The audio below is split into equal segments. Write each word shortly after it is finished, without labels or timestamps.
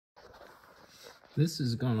This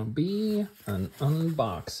is gonna be an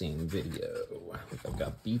unboxing video. I've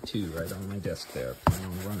got B2 right on my desk there. Plan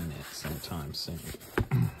on running it sometime soon.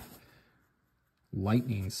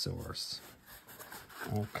 Lightning source.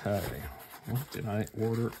 Okay, what did I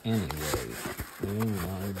order anyway? Oh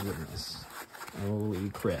my goodness. Holy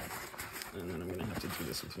crap. And then I'm gonna have to do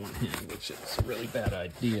this with one hand, which is a really bad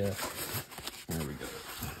idea. There we go.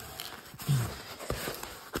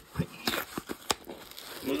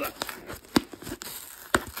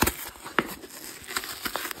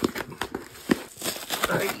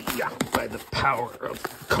 By the power of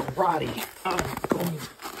karate, I'm going to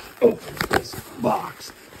open this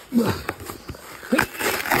box. Okay.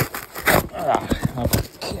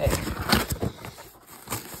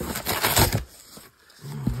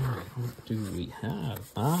 What do we have?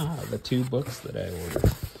 The 2 books that I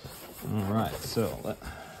ordered. All right, so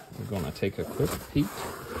we're going to take a quick peek.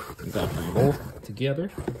 We got them both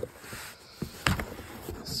together.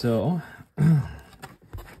 So, I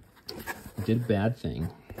did a bad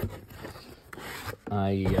thing.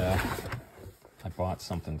 I bought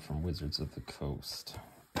something from Wizards of the Coast,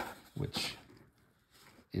 which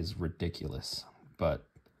is ridiculous, but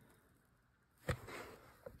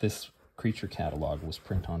this creature catalog was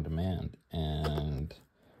print on demand, and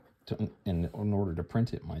in order to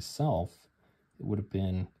print it myself, it would have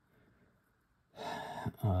been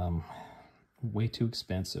way too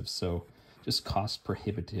expensive, so just cost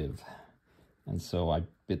prohibitive. And so I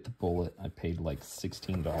bit the bullet. I paid like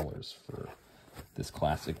 $16 for this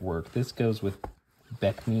classic work. This goes with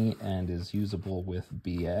Beckme and is usable with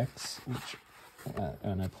BX, which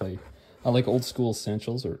and I like old school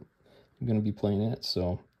essentials, or I'm going to be playing it,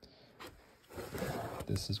 so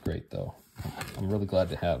this is great though. I'm really glad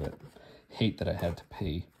to have it. Hate that I had to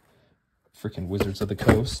pay freaking Wizards of the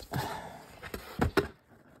Coast.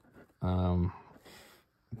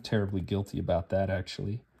 Terribly guilty about that,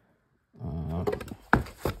 actually.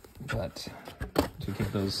 But to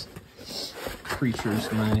give those creatures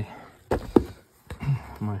my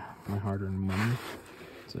hard-earned money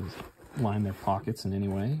to line their pockets in any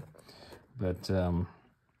way. But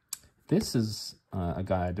this is a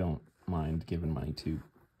guy I don't mind giving money to,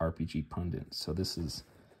 RPG Pundit. So this is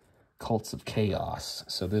Cults of Chaos.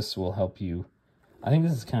 So this will help you. I think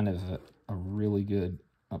this is kind of a really good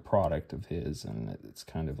product of his, and it's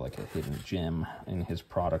kind of like a hidden gem in his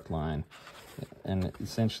product line. And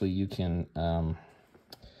essentially you can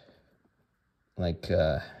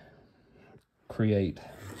create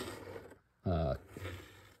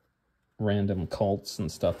random cults and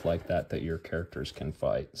stuff like that your characters can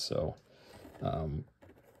fight. So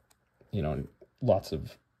you know, lots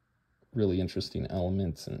of really interesting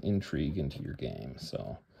elements and intrigue into your game.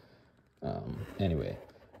 So anyway,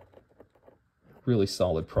 really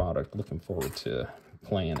solid product. Looking forward to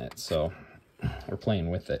playing it. So, or playing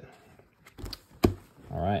with it.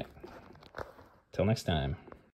 All right. Till next time.